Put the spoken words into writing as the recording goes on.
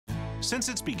Since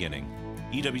its beginning,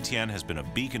 EWTN has been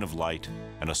a beacon of light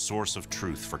and a source of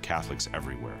truth for Catholics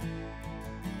everywhere.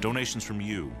 Donations from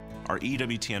you, our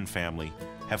EWTN family,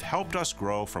 have helped us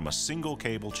grow from a single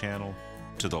cable channel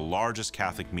to the largest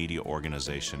Catholic media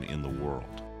organization in the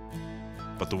world.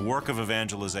 But the work of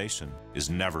evangelization is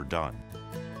never done.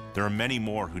 There are many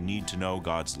more who need to know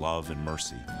God's love and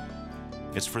mercy.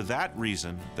 It's for that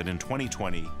reason that in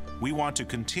 2020, we want to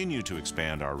continue to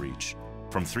expand our reach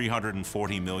from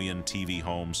 340 million TV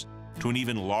homes to an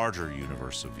even larger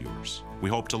universe of viewers. We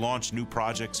hope to launch new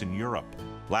projects in Europe,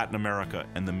 Latin America,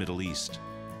 and the Middle East,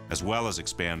 as well as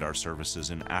expand our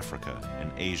services in Africa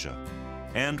and Asia.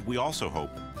 And we also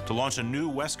hope to launch a new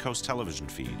West Coast television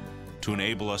feed to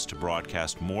enable us to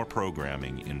broadcast more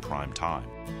programming in prime time.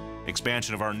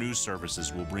 Expansion of our news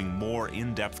services will bring more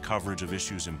in-depth coverage of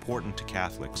issues important to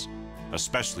Catholics,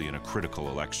 especially in a critical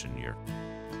election year.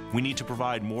 We need to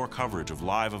provide more coverage of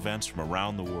live events from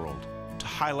around the world to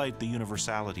highlight the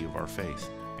universality of our faith.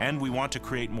 And we want to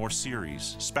create more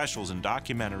series, specials, and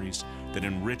documentaries that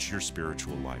enrich your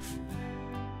spiritual life.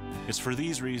 It's for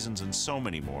these reasons and so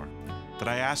many more that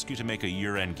I ask you to make a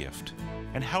year-end gift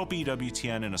and help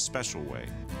EWTN in a special way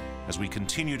as we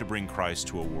continue to bring Christ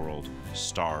to a world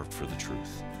starved for the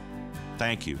truth.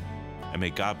 Thank you, and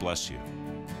may God bless you.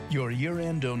 Your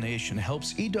year-end donation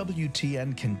helps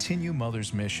EWTN continue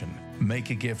Mother's mission. Make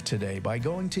a gift today by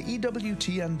going to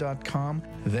EWTN.com,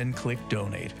 then click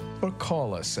Donate, or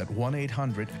call us at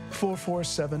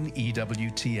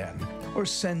 1-800-447-EWTN, or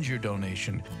send your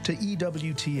donation to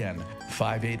EWTN,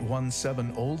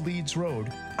 5817 Old Leeds Road,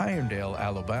 Irondale,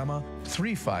 Alabama,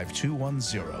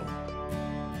 35210.